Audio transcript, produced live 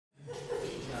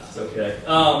It's okay.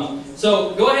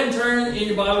 So go ahead and turn in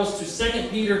your Bibles to 2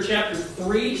 Peter chapter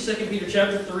 3. 2 Peter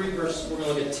chapter 3, verse, we're going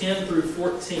to look at 10 through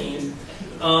 14.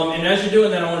 And as you're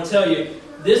doing that, I want to tell you,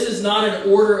 this is not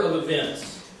an order of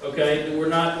events. Okay? We're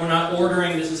not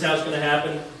ordering this is how it's going to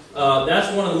happen.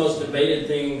 That's one of the most debated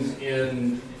things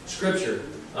in Scripture.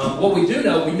 What we do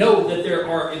know, we know that there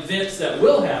are events that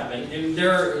will happen. And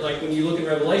there, like when you look in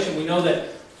Revelation, we know that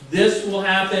this will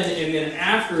happen, and then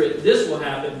after it, this will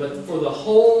happen. But for the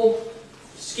whole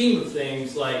scheme of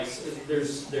things, like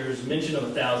there's mention of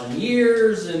 1,000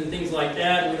 years and things like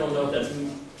that. We don't know if that's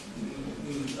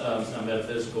it's not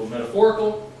metaphysical,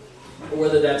 metaphorical, or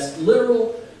whether that's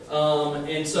literal.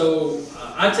 And so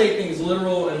I take things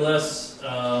literal unless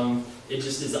it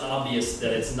just is obvious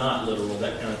that it's not literal,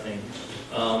 that kind of thing.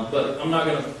 But I'm not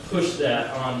going to push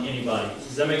that on anybody.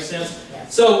 Does that make sense? Yeah.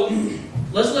 So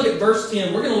let's look at verse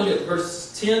 10. We're going to look at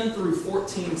verse 10 through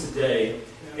 14 today.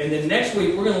 And then next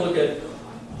week we're going to look at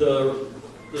the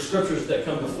scriptures that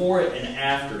come before it and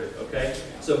after it. Okay?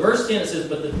 So verse 10 it says,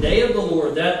 "But the day of the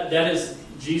Lord," that is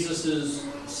Jesus'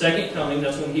 second coming.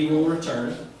 That's when He will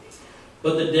return.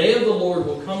 "But the day of the Lord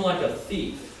will come like a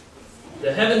thief.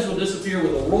 The heavens will disappear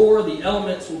with a roar, the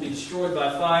elements will be destroyed by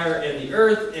fire, and the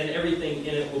earth and everything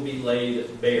in it will be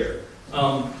laid bare."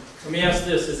 Let me ask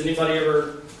this. Has anybody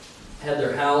ever had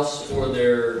their house or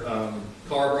their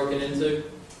car broken into?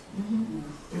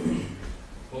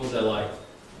 What was that like?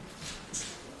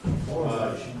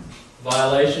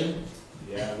 Violation?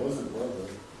 Yeah, it wasn't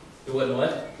pleasant. It wasn't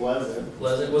what? Pleasant.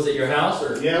 Pleasant. Was it your house?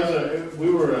 Or? Yeah, I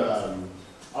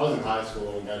was in high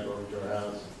school and got broke into our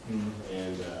house.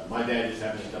 And my dad just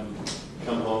happened to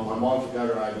come home. My mom forgot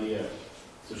her ID,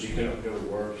 so she couldn't go to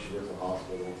work. She worked in the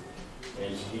hospital.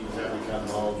 And he just happened to come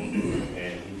home,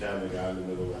 and he found the guy in the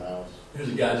middle of the house. There's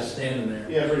a guy just standing there.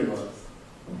 Yeah, pretty much.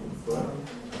 But,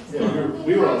 yeah,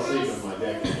 we were all sleeping when my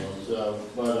dad came home. So,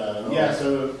 yeah,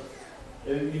 so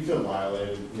you feel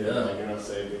violated. Yeah. Like you're not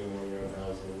safe anymore in your own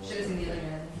house anymore. Should have seen the other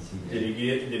guy. Did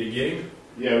he get him?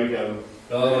 Yeah, we got him.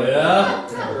 Oh, yeah?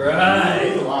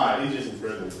 Right. He's alive. He's just in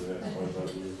prison for the next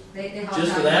 25 years.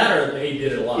 Just for that, or he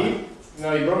did it a lot? He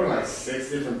broke in like 6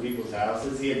 different people's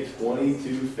houses. He had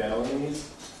 22 felonies.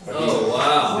 Oh,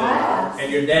 wow.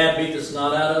 And your dad beat the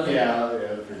snot out of him? Yeah,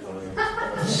 pretty funny.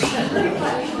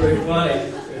 Pretty funny.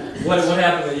 What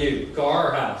happened with you?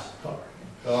 Car or house?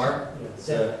 Car?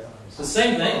 So, it's the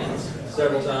same thing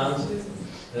several times.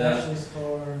 Ashley's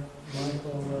car, my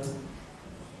car.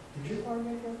 Did your car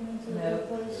get broken into that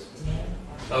place?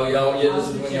 Oh, y'all, yeah, this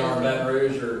is when y'all were in Baton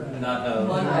Rouge or not? No,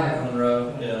 Monroe.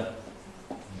 Yeah.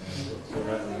 The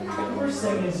worst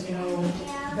thing is,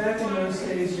 back in those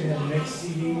days you had mixed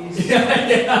CDs.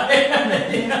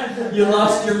 Yeah. You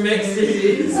lost your mixed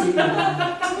CDs.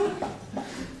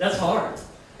 That's hard.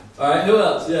 All right, who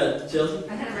else? Yeah, Chelsea?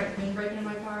 I had a raccoon break into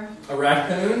my car. A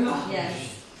raccoon? Yes.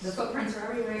 The footprints were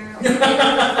everywhere.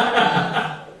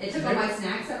 It took all my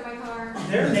snacks out of my car.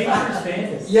 They're nature's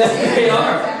bandits. Yes, they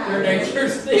are. They're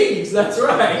nature's thieves. That's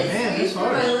right. It squeezed through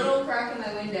my little crack in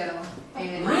my window.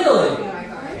 And Really? into my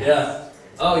car. Yeah.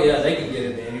 Oh, yeah, they can get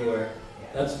it anywhere.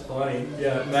 That's funny.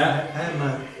 Yeah, Matt? I had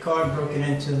my car broken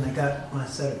into and I got my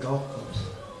set of golf clubs.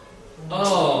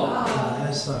 Oh.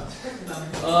 That sucked.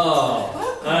 Oh,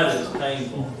 that is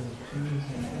painful.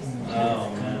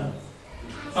 Oh, man.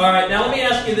 All right, now let me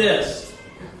ask you this.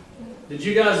 Did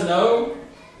you guys know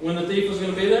when the thief was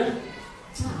going to be there?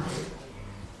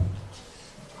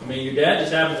 I mean, your dad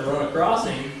just happened to run across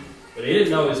him, but he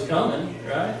didn't know he was coming,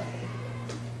 right?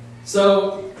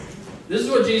 So, this is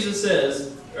what Jesus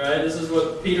says, right? This is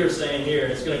what Peter's saying here.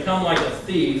 It's going to come like a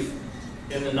thief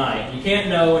in the night. You can't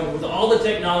know, and with all the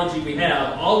technology we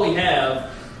have, all we have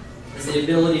is the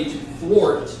ability to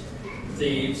thwart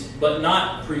thieves, but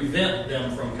not prevent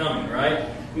them from coming, right?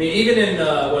 I mean, even in,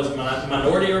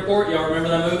 Minority Report, y'all remember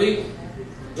that movie?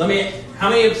 How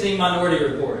many have seen Minority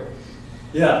Report?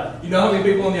 Yeah. You know how many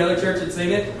people in the other church had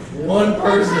seen it? One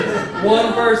person.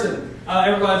 One person.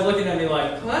 Everybody's looking at me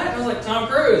like, what? I was like, Tom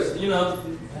Cruise, And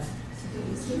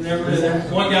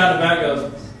one guy in the back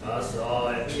goes, I saw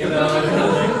it. You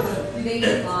think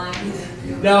he's lying?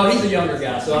 No, he's a younger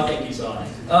guy, so I think he saw it.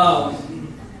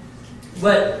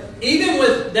 But even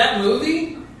with that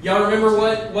movie, y'all remember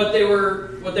what they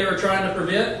were trying to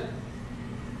prevent?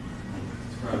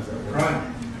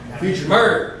 Crime. Future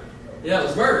murder. Yeah, it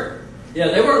was murder. Yeah,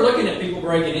 they weren't looking at people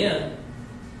breaking in.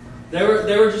 They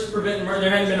were just preventing murder. There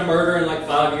hadn't been a murder in like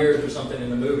 5 years or something in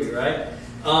the movie, right?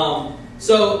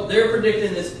 So they're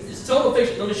predicting this. It's total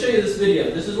fiction. Let me show you this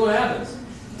video. This is what happens.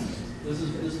 This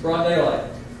is broad daylight.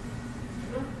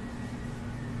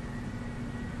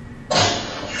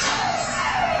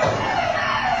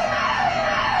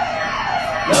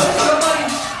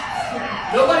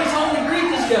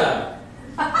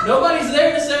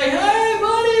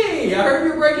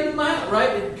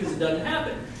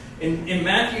 In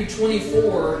Matthew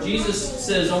 24, Jesus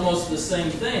says almost the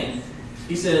same thing.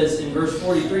 He says in verse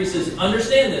 43, he says,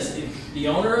 understand this. If the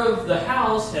owner of the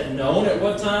house had known at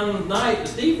what time of night the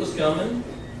thief was coming,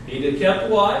 he'd have kept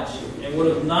watch and would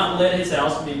have not let his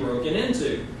house be broken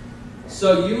into.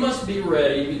 So you must be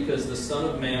ready, because the Son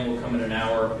of Man will come in an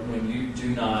hour when you do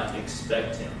not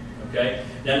expect him. Okay?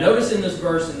 Now notice in this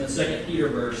verse, in the 2 Peter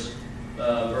verse,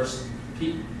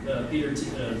 2 Peter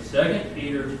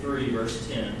 3, verse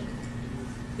 10,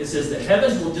 it says, the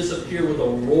heavens will disappear with a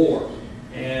roar.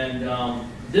 And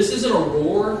this isn't a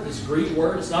roar, this Greek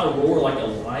word. It's not a roar like a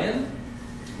lion.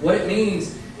 What it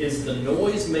means is the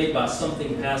noise made by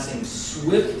something passing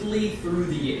swiftly through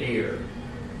the air.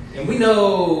 And we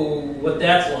know what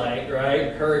that's like,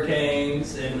 right?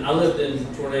 Hurricanes. And I lived in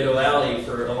Tornado Alley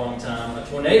for a long time. A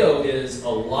tornado is a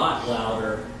lot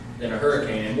louder than a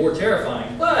hurricane and more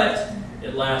terrifying, but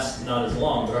it lasts not as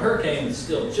long. But a hurricane is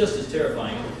still just as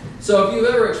terrifying. So if you've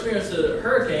ever experienced a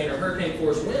hurricane or hurricane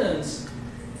force winds,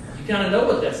 you kind of know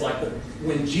what that's like. But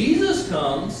when Jesus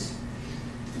comes,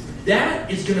 that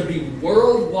is going to be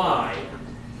worldwide,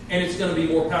 and it's going to be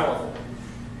more powerful.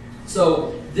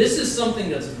 So this is something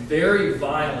that's very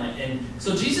violent. And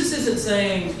so Jesus isn't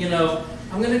saying,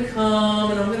 I'm going to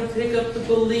come and I'm going to pick up the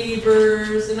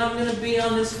believers and I'm going to be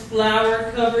on this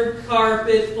flower-covered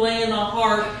carpet playing a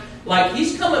harp. Like,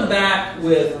 he's coming back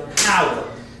with power.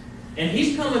 And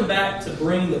he's coming back to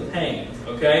bring the pain,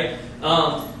 okay?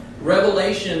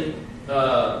 Revelation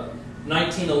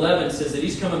 19:11 says that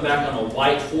he's coming back on a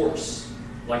white horse,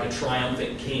 like a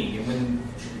triumphant king. And when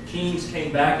kings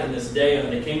came back in this day,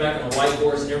 and they came back on a white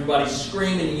horse, and everybody's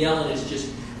screaming and yelling, it's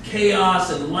just chaos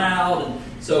and loud. And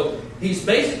so he's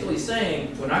basically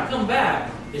saying, when I come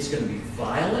back, it's going to be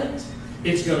violent,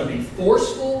 it's going to be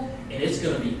forceful, and it's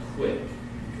going to be quick,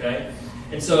 okay?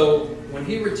 And so when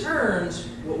he returns,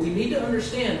 what we need to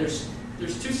understand, there's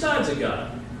two sides of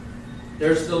God.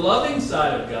 There's the loving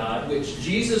side of God, which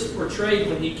Jesus portrayed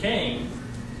when he came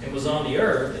and was on the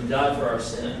earth and died for our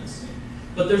sins.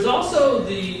 But there's also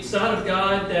the side of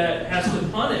God that has to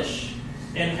punish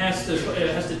and has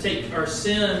to take our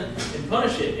sin and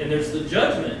punish it. And there's the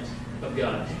judgment of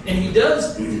God. And he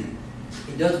does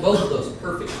both of those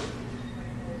perfectly.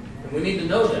 And we need to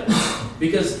know that.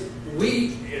 Because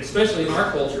we, especially in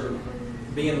our culture,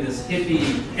 being this hippie,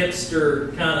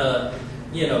 hipster kind of,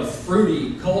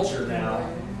 fruity culture now.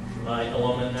 Am I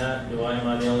alone in that? Am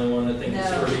I the only one that thinks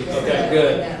it's fruity? Okay,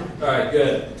 good. No. All right,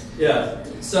 good. Yeah.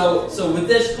 So with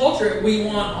this culture, we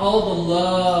want all the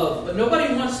love, but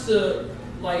nobody wants to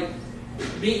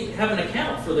have an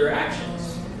account for their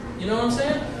actions. You know what I'm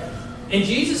saying? And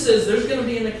Jesus says there's going to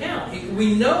be an account.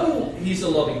 We know he's a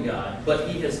loving God, but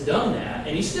he has done that,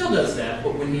 and he still does that.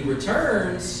 But when he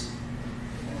returns,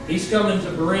 he's coming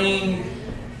to bring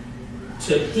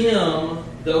to him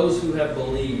those who have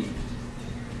believed.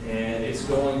 And it's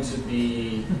going to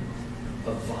be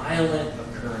a violent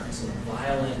occurrence, a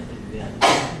violent event.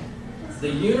 The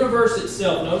universe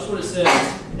itself, notice what it says,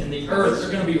 and the earth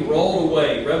are going to be rolled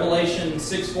away. Revelation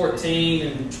 6:14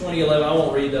 and 20:11, I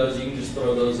won't read those, you can just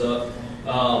throw those up.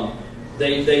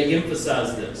 They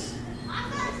emphasize this.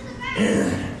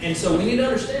 And so we need to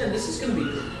understand this is going to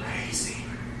be crazy.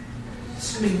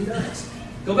 This is going to be nuts.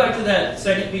 Go back to that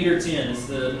 2 Peter 10. It's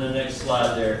the next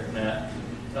slide there, Matt.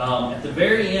 At the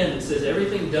very end, it says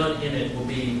everything done in it will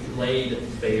be laid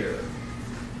bare.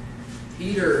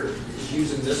 Peter is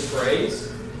using this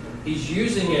phrase. He's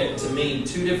using it to mean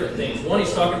two different things. One,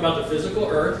 he's talking about the physical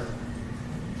earth,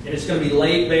 and it's going to be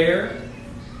laid bare.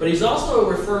 But he's also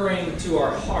referring to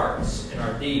our hearts and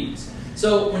our deeds.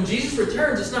 So when Jesus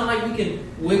returns, it's not like we can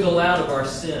wiggle out of our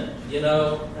sin. You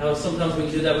know how sometimes we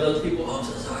can do that with other people. Oh, I'm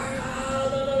so sorry.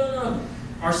 No.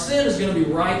 Our sin is going to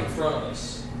be right in front of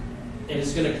us, and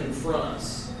it's going to confront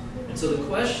us. And so the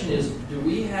question is, do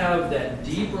we have that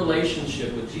deep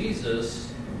relationship with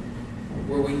Jesus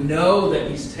where we know that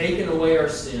he's taken away our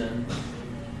sin,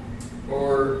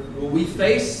 or will we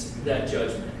face that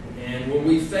judgment? And will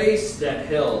we face that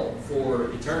hell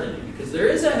for eternity? Because there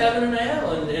is a heaven and a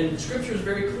hell, and Scripture is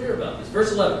very clear about this.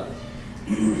 Verse 11.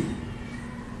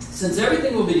 Since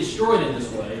everything will be destroyed in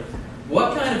this way,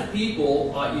 what kind of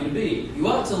people ought you to be? You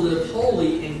ought to live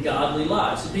holy and godly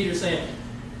lives. So Peter's saying,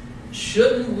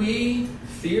 shouldn't we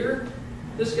fear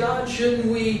this God? Shouldn't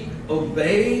we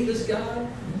obey this God?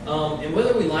 And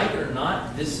whether we like it or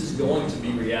not, this is going to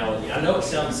be reality. I know it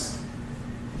sounds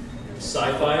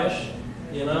sci-fi-ish.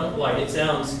 You know, like it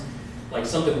sounds like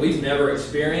something we've never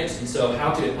experienced, and so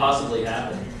how could it possibly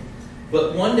happen?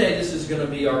 But one day this is going to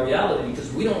be our reality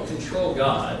because we don't control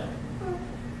God,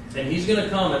 and he's going to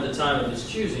come at the time of his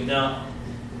choosing. Now,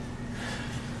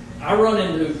 I run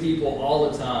into people all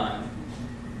the time,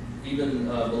 even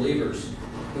believers,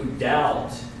 who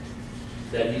doubt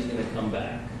that he's going to come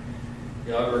back.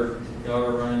 Y'all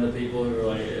ever run into people who are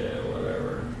like, yeah,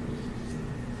 whatever.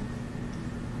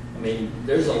 I mean,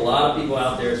 there's a lot of people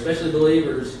out there, especially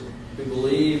believers, who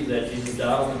believe that Jesus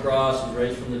died on the cross, was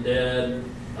raised from the dead.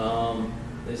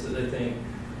 They said they think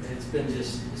it's been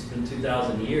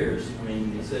 2,000 years. I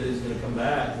mean, he said he's going to come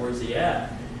back. Where's he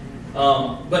at?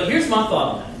 But here's my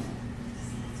thought on that.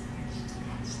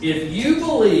 If you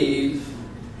believe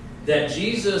that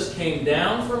Jesus came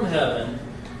down from heaven,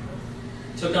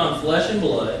 took on flesh and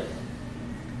blood,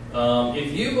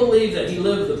 if you believe that he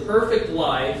lived the perfect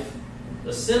life,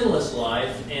 the sinless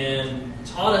life, and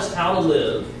taught us how to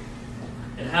live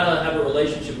and how to have a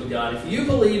relationship with God, if you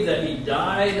believe that he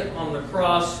died on the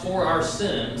cross for our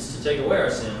sins, to take away our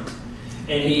sins,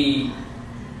 and he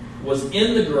was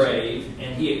in the grave,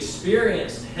 and he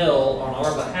experienced hell on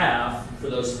our behalf for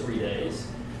those 3 days,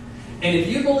 and if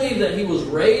you believe that he was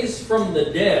raised from the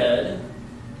dead,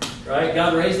 right?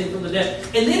 God raised him from the dead.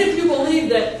 And then if you believe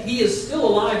that he is still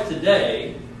alive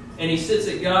today, and he sits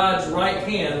at God's right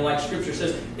hand, like Scripture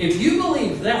says, if you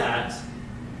believe that,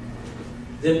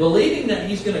 then believing that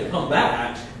he's going to come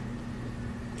back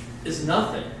is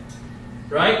nothing.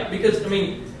 Right? Because, I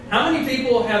mean, how many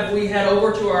people have we had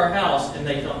over to our house and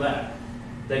they come back?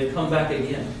 They've come back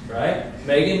again, right?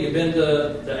 Megan, you've been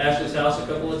to Ashley's house a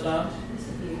couple of times?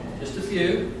 Just a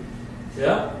few.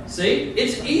 Yeah. See?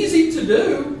 It's easy to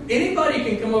do. Anybody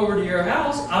can come over to your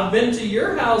house. I've been to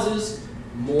your houses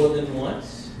more than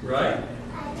once, right?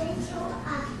 I've been to a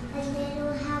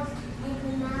little house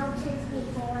in the mountains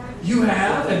before. You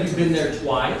have? Have you been there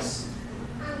twice?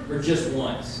 Or just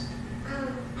once?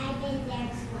 I've been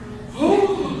there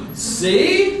twice.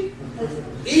 See?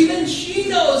 Even she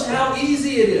knows how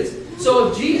easy it is. So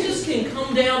if Jesus can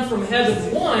come down from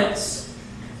heaven once,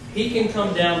 he can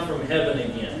come down from heaven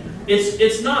again.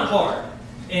 It's not hard.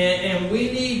 And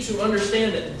we need to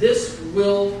understand that this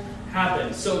will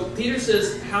happen. So Peter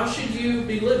says, how should you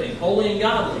be living? Holy and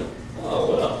godly.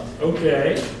 Oh, well,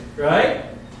 okay. Right?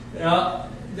 Now,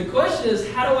 the question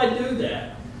is, how do I do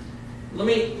that? Let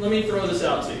me throw this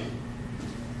out to you.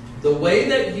 The way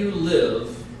that you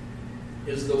live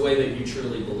is the way that you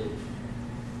truly believe.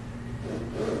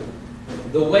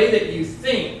 The way that you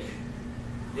think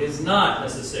is not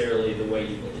necessarily the way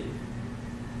you believe.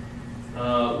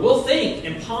 We'll think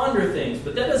and ponder things,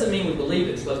 but that doesn't mean we believe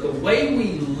it. But the way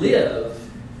we live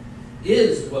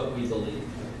is what we believe.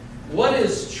 What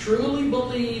is truly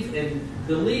believed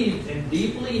and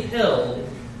deeply held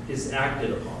is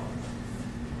acted upon.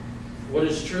 What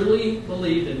is truly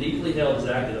believed and deeply held is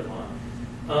acted upon.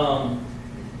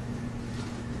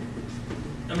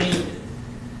 I mean,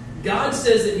 God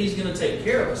says that he's going to take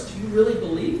care of us. Do you really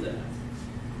believe that?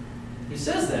 He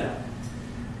says that.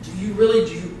 Do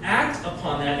you act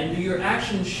upon that, and do your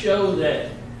actions show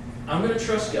that I'm going to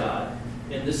trust God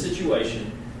in this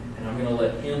situation, and I'm going to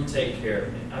let him take care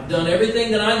of me? I've done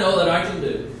everything that I know that I can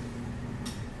do.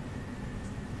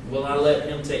 Will I let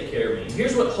him take care of me?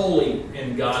 Here's what holy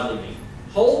and godly mean.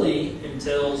 Holy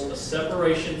entails a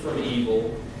separation from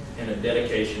evil and a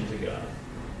dedication to God.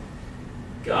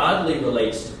 Godly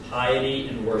relates to piety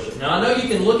and worship. Now, I know you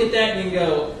can look at that and you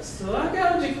go, so I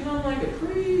got to become like a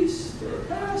priest or a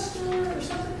pastor or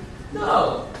something?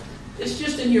 No. It's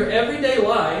just in your everyday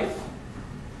life,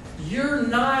 you're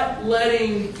not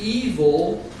letting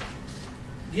evil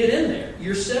get in there.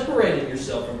 You're separating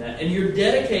yourself from that, and you're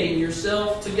dedicating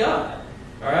yourself to God.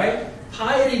 All right?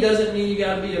 Piety doesn't mean you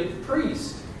got to be a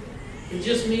priest. It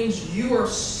just means you are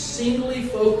singly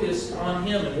focused on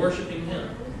him and worshiping him.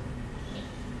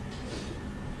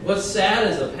 What's sad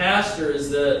as a pastor is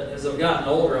that as I've gotten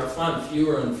older, I find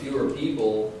fewer and fewer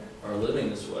people are living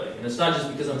this way. And it's not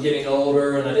just because I'm getting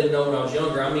older and I didn't know when I was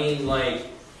younger. I mean like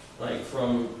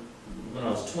from when I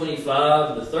was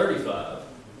 25 to 35.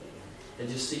 I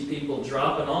just see people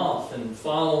dropping off and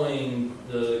following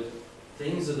the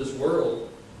things of this world.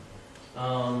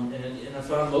 And I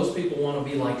find most people want to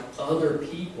be like other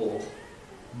people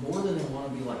more than they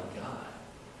want to be like God.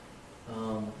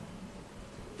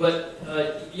 But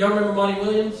y'all remember Monty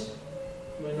Williams?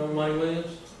 Anybody know Monty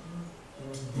Williams?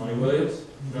 Monty Williams?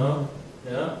 No?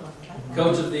 Yeah?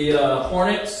 Coach of the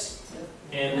Hornets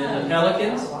and then the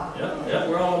Pelicans. Yeah,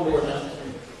 we're all on board now.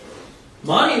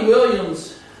 Monty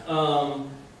Williams, I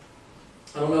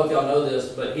don't know if y'all know this,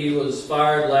 but he was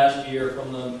fired last year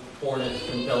from the Hornets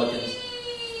and Pelicans.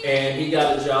 And he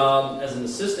got a job as an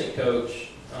assistant coach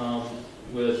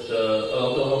with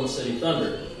Oklahoma City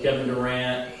Thunder. Kevin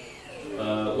Durant,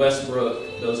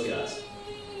 Westbrook, those guys.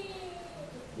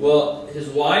 Well, his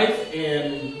wife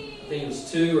and think it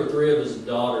was 2 or 3 of his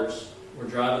daughters were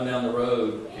driving down the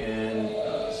road, and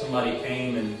somebody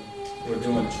came and were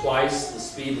doing twice the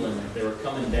speed limit. They were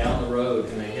coming down the road,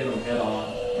 and they hit him head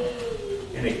on,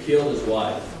 and it killed his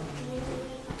wife.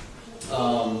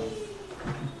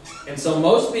 And so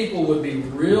most people would be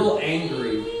real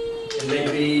angry, and they'd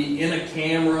be in a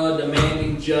camera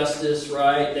demanding justice,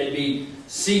 right? They'd be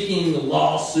seeking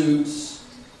lawsuits,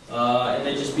 and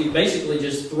they'd just be basically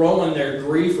just throwing their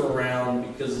grief around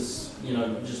because it's,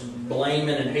 just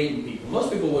blaming and hating people.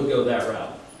 Most people would go that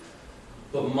route.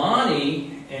 But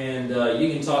Monty, and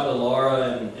you can talk to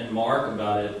Laura and Mark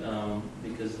about it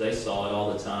because they saw it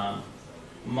all the time.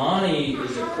 Monty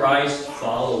is a Christ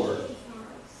follower.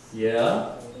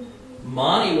 Yeah?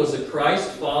 Monty was a Christ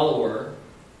follower,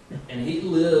 and he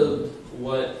lived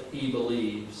what he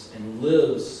believes, and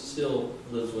still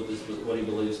lives what he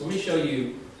believes. Let me show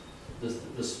you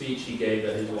the speech he gave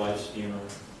at his wife's funeral.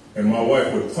 And my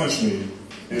wife would punch me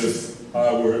if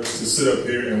I were to sit up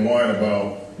here and whine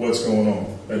about what's going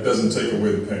on. That doesn't take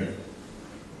away the pain.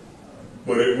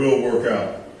 But it will work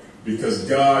out, because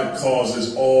God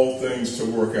causes all things to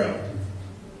work out.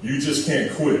 You just can't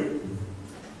quit.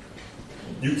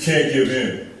 You can't give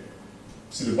in.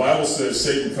 See, the Bible says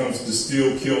Satan comes to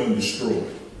steal, kill, and destroy.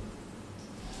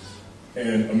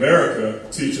 And America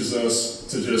teaches us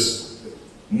to just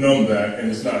numb that,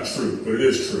 and it's not true, but it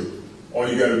is true. All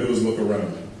you got to do is look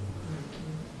around you.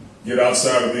 Get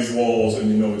outside of these walls, and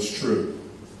you know it's true.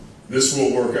 This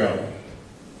will work out.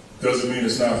 Doesn't mean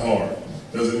it's not hard.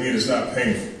 Doesn't mean it's not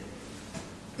painful.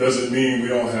 Doesn't mean we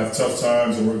don't have tough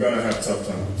times, and we're going to have tough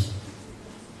times.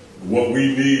 What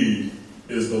we need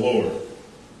is the Lord.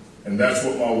 And that's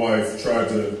what my wife tried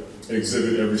to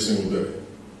exhibit every single day.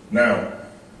 Now,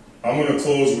 I'm going to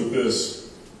close with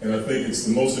this, and I think it's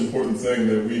the most important thing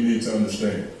that we need to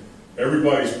understand.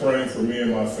 Everybody's praying for me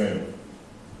and my family,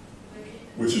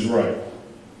 which is right.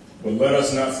 But let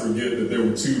us not forget that there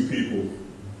were 2 people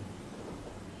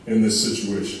in this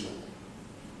situation.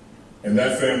 And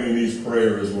that family needs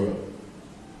prayer as well.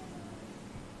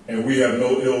 And we have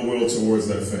no ill will towards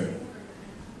that family.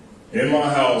 In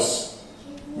my house,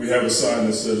 we have a sign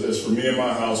that says, as for me and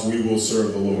my house, we will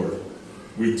serve the Lord.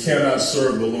 We cannot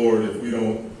serve the Lord if we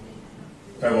don't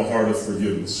have a heart of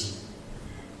forgiveness.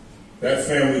 That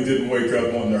family didn't wake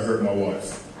up wanting to hurt my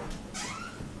wife.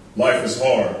 Life is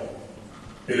hard.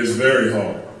 It is very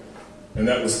hard. And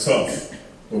that was tough.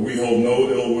 But we hold no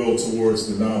ill will towards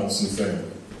the Donaldson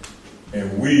family.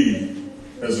 And we,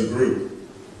 as a group,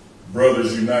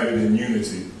 brothers united in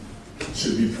unity,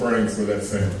 should be praying for that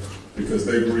family, because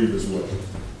they grieve as well.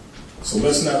 So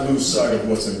let's not lose sight of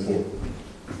what's important.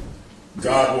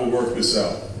 God will work this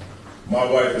out. My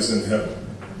wife is in heaven.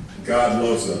 God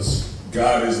loves us.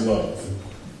 God is love.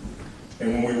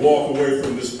 And when we walk away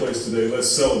from this place today, let's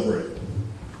celebrate.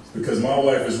 Because my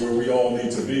wife is where we all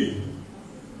need to be.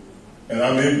 And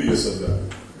I'm envious of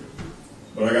that.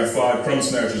 But I got 5 crumb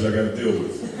snatchers I got to deal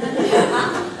with.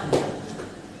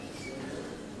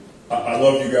 I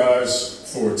love you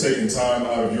guys for taking time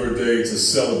out of your day to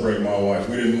celebrate my wife.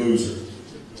 We didn't lose her.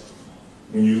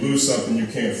 When you lose something, you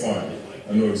can't find it.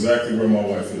 I know exactly where my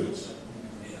wife is.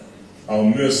 I'll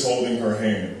miss holding her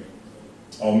hand.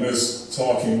 I'll miss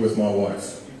talking with my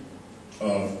wife.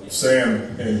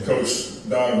 Sam and Coach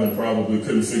Donovan probably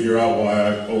couldn't figure out why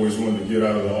I always wanted to get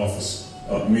out of the office.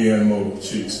 Me and Mo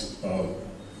Cheeks.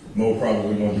 Mo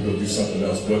probably wanted to go do something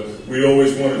else, but we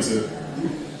always wanted to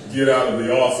get out of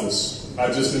the office. I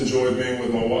just enjoy being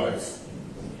with my wife.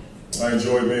 I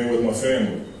enjoy being with my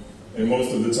family. And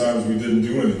most of the times we didn't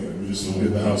do anything. We just would be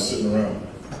in the house sitting around,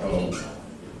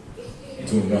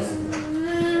 doing nothing.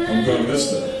 I'm going to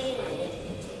miss that.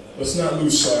 Let's not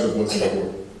lose sight of what's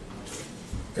important.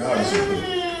 God is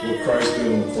important. What Christ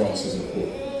did on the cross is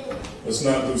important. Let's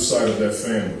not lose sight of that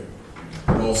family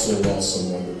who also lost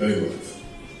someone that they love.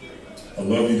 I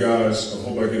love you guys. I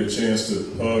hope I get a chance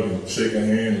to hug and shake a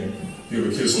hand and give a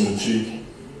kiss on the cheek.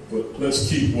 But let's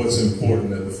keep what's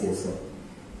important at the forefront.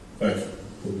 Thank you.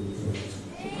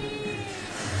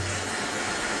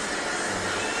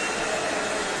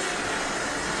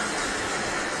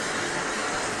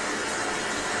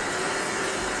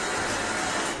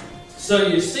 So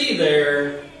you see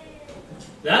there,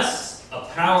 that's a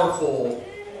powerful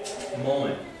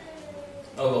moment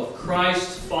of a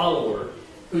Christ follower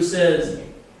who says,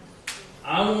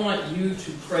 I want you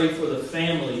to pray for the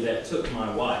family that took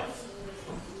my wife.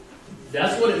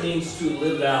 That's what it means to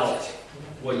live out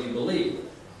what you believe.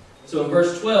 So in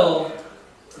verse 12,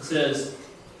 it says,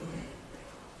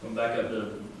 going back up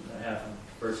to half,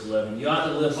 Verse 11. You ought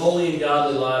to live holy and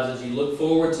godly lives as you look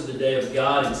forward to the day of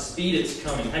God and speed its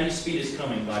coming. How do you speed its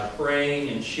coming? By praying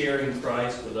and sharing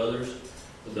Christ with others,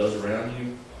 with those around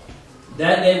you.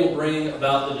 That day will bring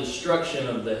about the destruction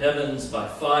of the heavens by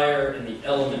fire, and the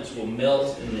elements will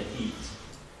melt in the heat.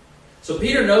 So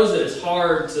Peter knows that it's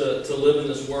hard to live in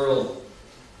this world,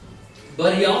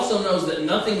 but he also knows that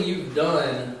nothing you've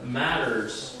done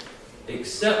matters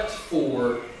except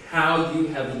for how you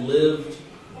have lived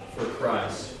for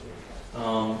Christ.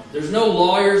 There's no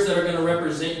lawyers that are going to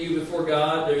represent you before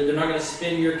God. They're not going to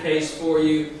spin your case for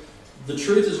you. The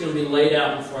truth is going to be laid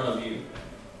out in front of you.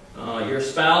 Your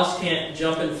spouse can't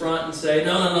jump in front and say,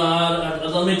 no,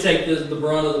 let me take the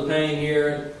brunt of the pain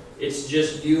here. It's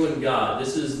just you and God.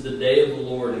 This is the day of the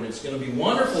Lord, and it's going to be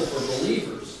wonderful for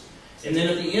believers. And then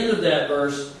at the end of that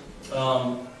verse,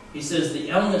 he says the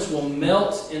elements will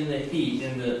melt in the heat,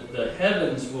 and the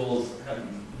heavens will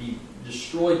be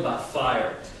destroyed by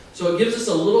fire. So it gives us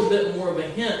a little bit more of a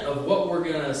hint of what we're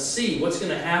going to see, what's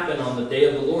going to happen on the day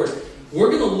of the Lord. We're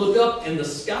going to look up, and the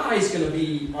sky is going to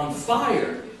be on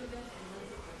fire.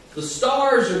 The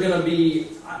stars are going to be,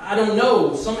 I don't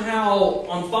know, somehow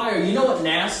on fire. You know what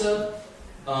NASA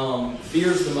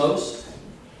fears the most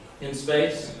in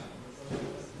space?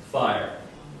 Fire.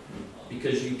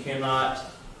 Because you cannot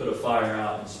put a fire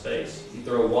out in space. You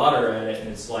throw water at it and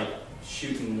it's like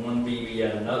shooting one BB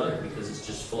at another because it's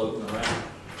just floating around.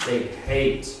 They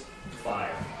hate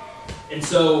fire. And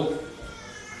so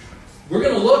we're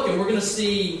going to look and we're going to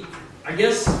see, I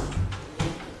guess,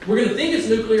 we're going to think it's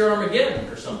nuclear Armageddon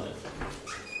or something.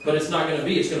 But it's not going to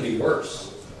be. It's going to be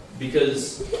worse.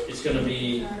 Because it's going to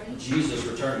be Jesus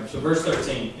returning. So verse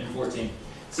 13 and 14. It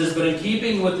says, but in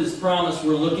keeping with His promise,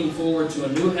 we're looking forward to a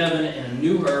new heaven and a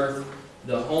new earth,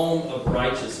 the home of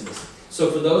righteousness.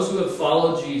 So for those who have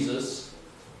followed Jesus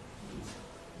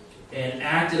and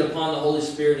acted upon the Holy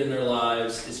Spirit in their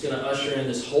lives, it's going to usher in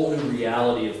this whole new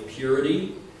reality of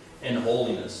purity and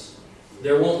holiness.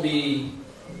 There won't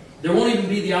even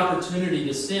be the opportunity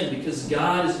to sin because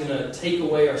God is going to take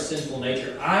away our sinful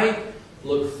nature. I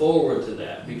look forward to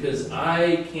that because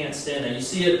I can't stand that. You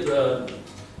see it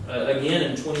again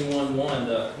in 21:1,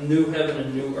 the new heaven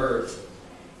and new earth.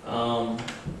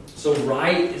 So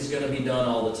right is going to be done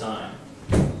all the time.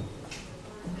 And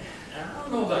I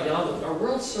don't know about y'all, but our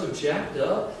world's so jacked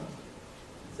up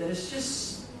that it's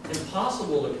just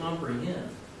impossible to comprehend.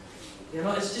 You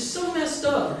know, it's just so messed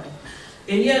up.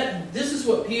 And yet, this is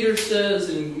what Peter says,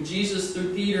 and Jesus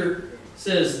through Peter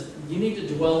says, you need to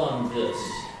dwell on this.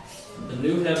 The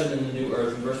new heaven and the new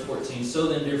earth. In verse 14, so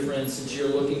then, dear friends, since you're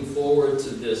looking forward to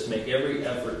this, make every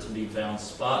effort to be found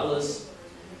spotless,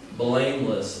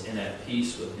 blameless, and at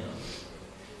peace with Him.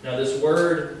 Now, this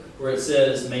word where it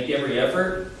says, make every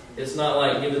effort, it's not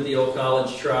like give it the old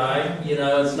college try. You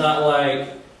know, it's not like,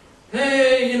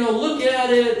 hey, look at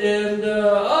it, and,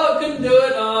 couldn't do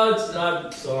it.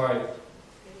 I'm sorry.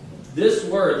 This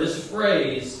word, this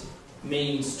phrase,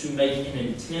 means to make an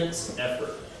intense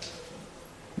effort.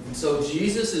 And so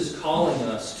Jesus is calling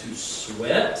us to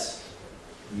sweat.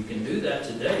 You can do that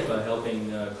today by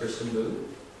helping Kristen move,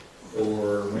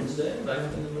 or Wednesday by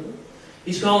helping them move.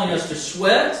 He's calling us to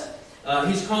sweat.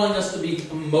 He's calling us to be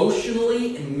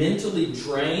emotionally and mentally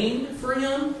drained for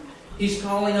Him. He's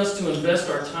calling us to invest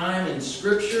our time in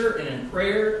Scripture and in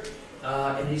prayer.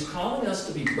 And He's calling us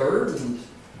to be burdened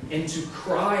and to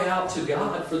cry out to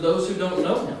God for those who don't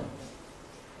know Him.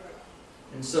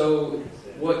 And so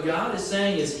what God is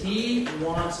saying is He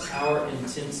wants our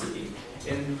intensity.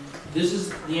 And this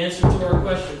is the answer to our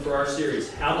question for our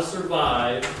series, how to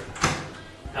survive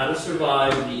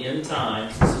the end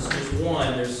times. This is just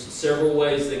one. There's several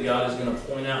ways that God is going to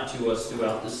point out to us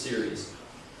throughout this series.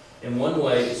 And one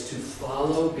way is to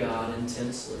follow God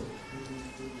intensely.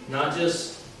 Not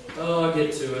just, I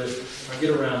get to it, I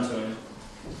get around to Him.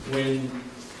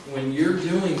 When you're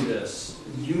doing this,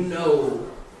 you know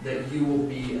that you will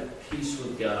be at peace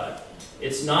with God.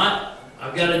 It's not,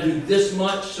 I've got to do this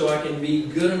much so I can be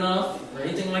good enough or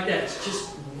anything like that. It's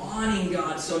just wanting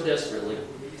God so desperately.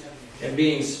 And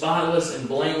being spotless and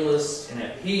blameless and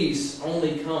at peace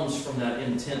only comes from that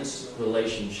intense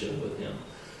relationship with Him.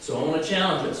 So I want to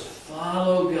challenge us.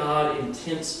 Follow God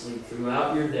intensely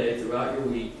throughout your day, throughout your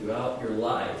week, throughout your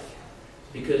life.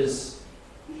 Because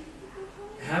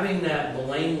having that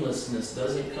blamelessness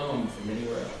doesn't come from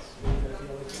anywhere else.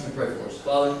 Let me pray for us.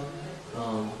 Father,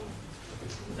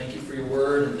 thank you for your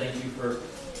word, and thank you for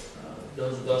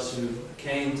those of us who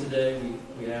came today.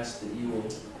 We ask that you will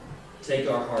take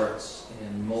our hearts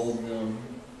and mold them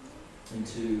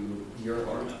into your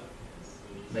heart.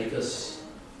 Make us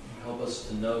Help us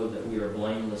to know that we are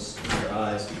blameless in your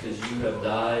eyes because you have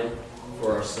died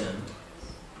for our sin.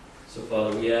 So,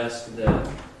 Father, we ask that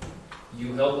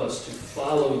you help us to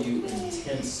follow you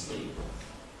intensely.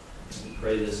 We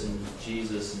pray this in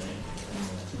Jesus' name.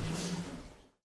 Amen.